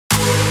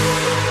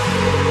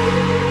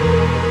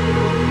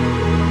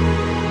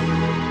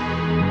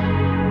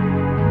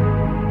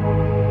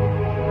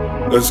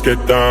Let's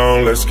get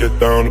down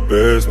to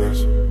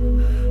business.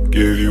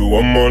 Give you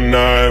one more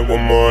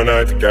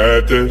night to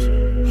get this.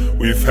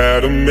 We've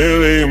had a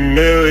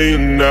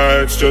million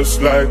nights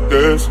just like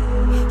this.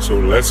 So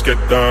let's get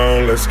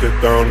down to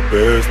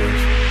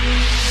business.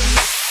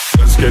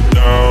 Let's get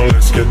down to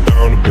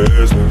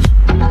business.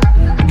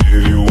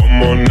 Give you one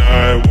more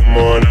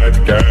night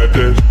to get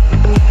this.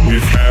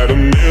 We've had a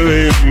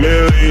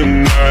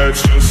million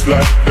nights just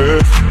like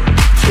this.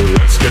 So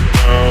let's get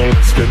down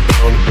to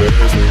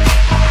business.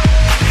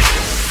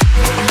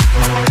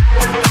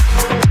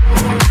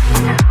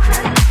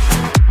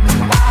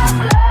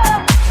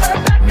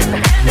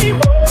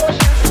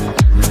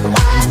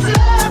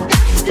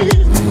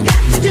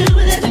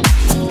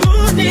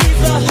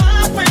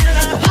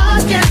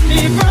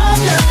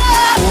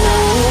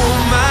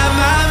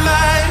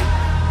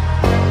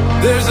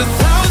 There's 1,000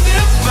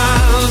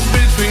 miles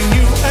between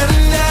you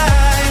and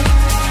I.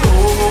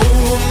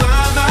 Oh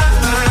my,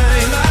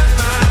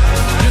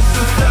 just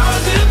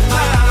 1,000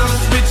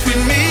 miles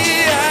between me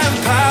and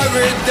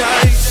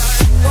paradise.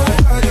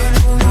 Nobody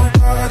know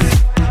nobody.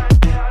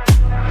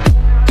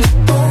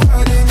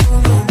 Nobody know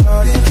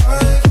nobody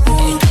like you.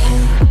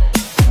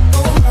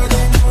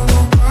 Nobody know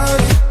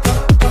nobody.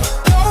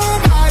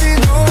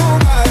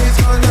 Nobody's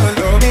gonna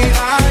love me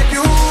like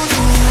you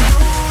do.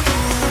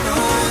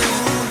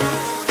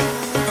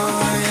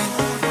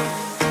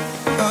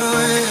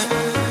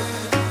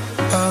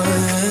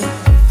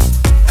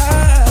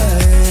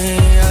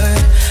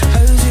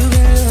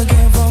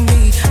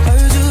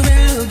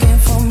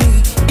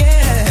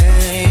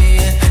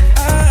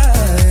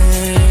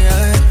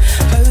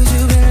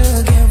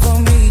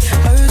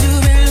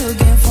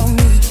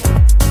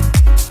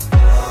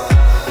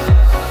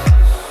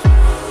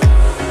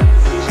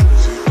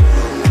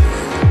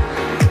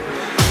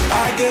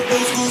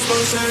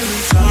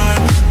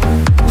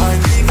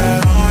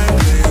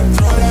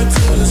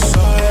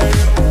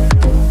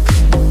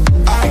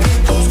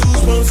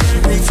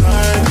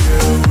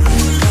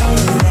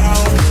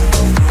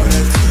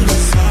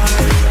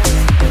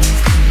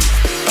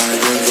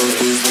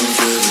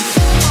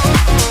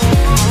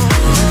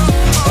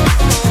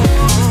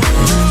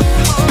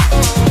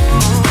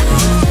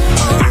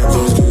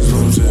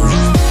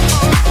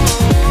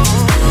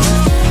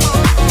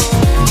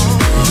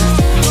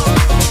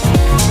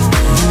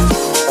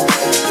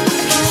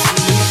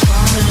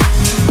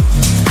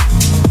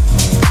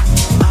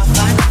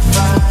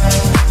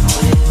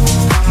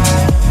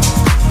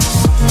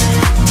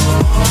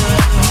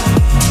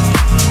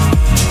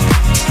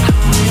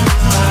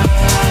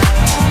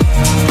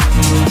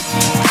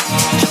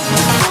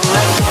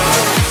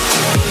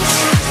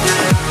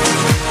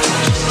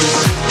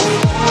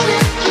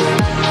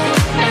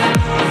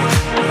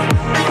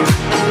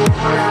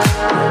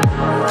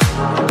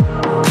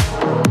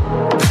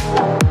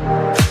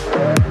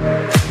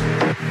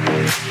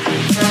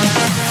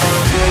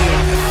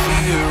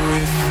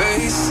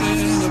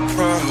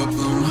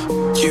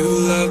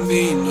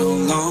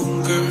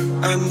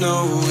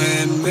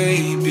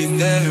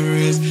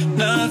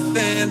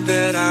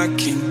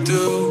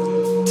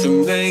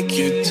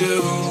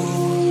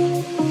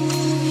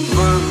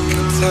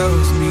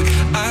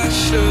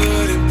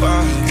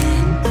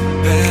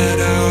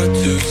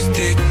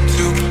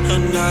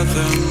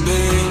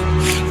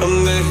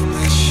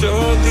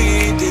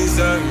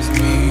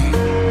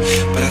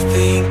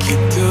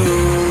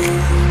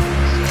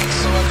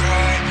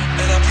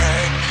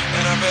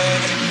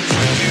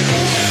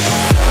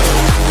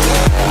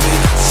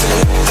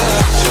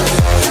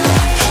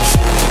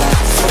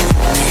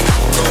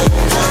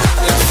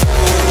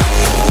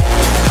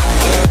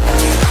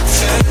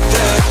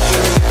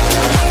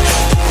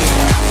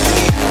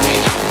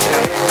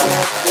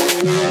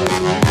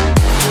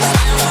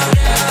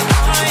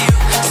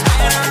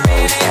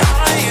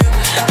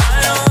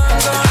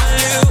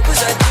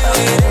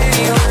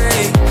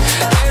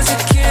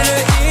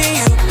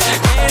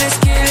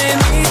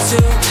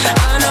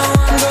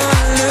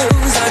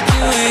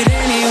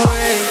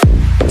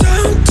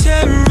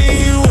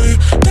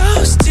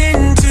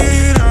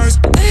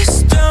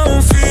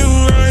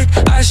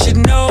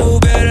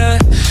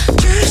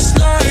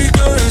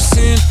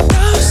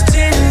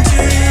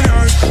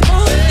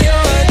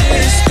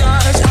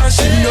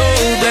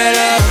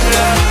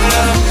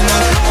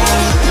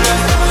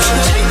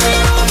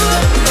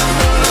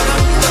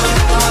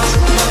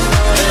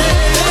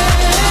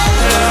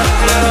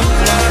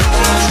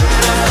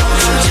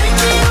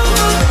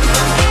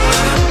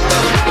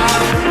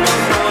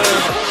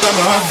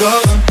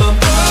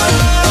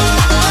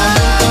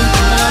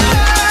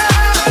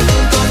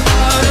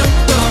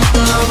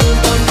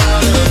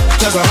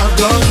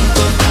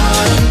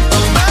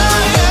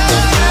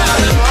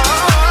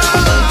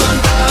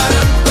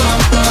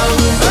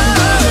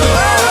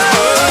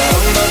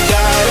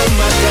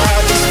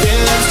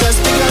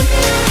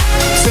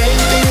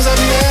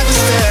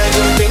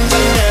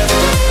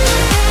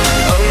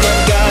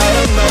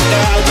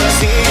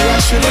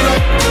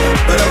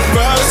 But I'm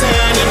frozen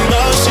in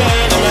motion,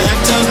 and my head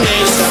tells me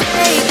to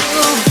stop.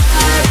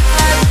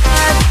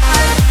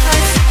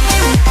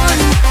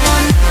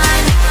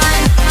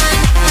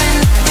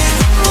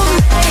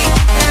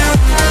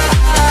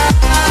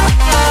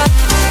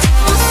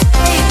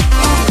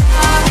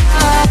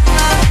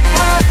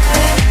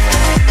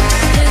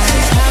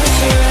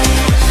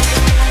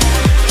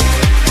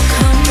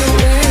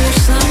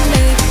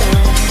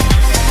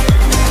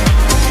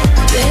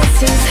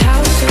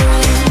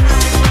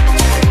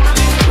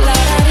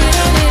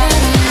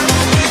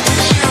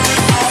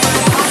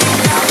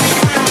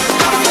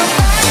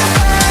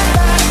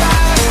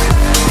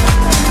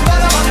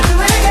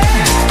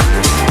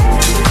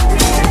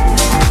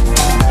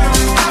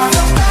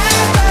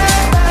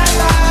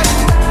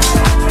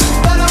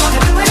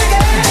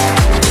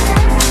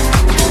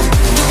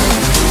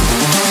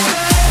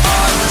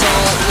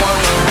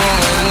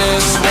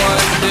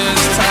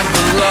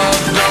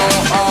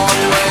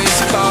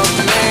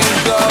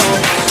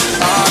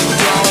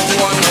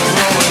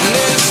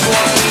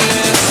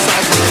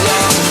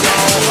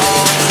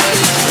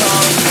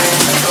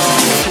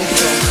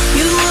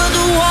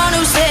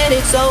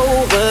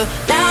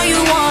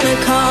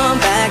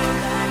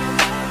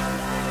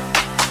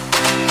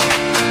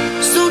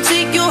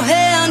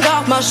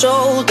 my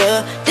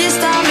shoulder. This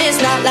time it's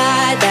not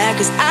like that,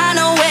 'cause I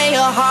know where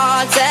your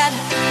heart's at.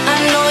 I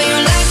know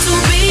you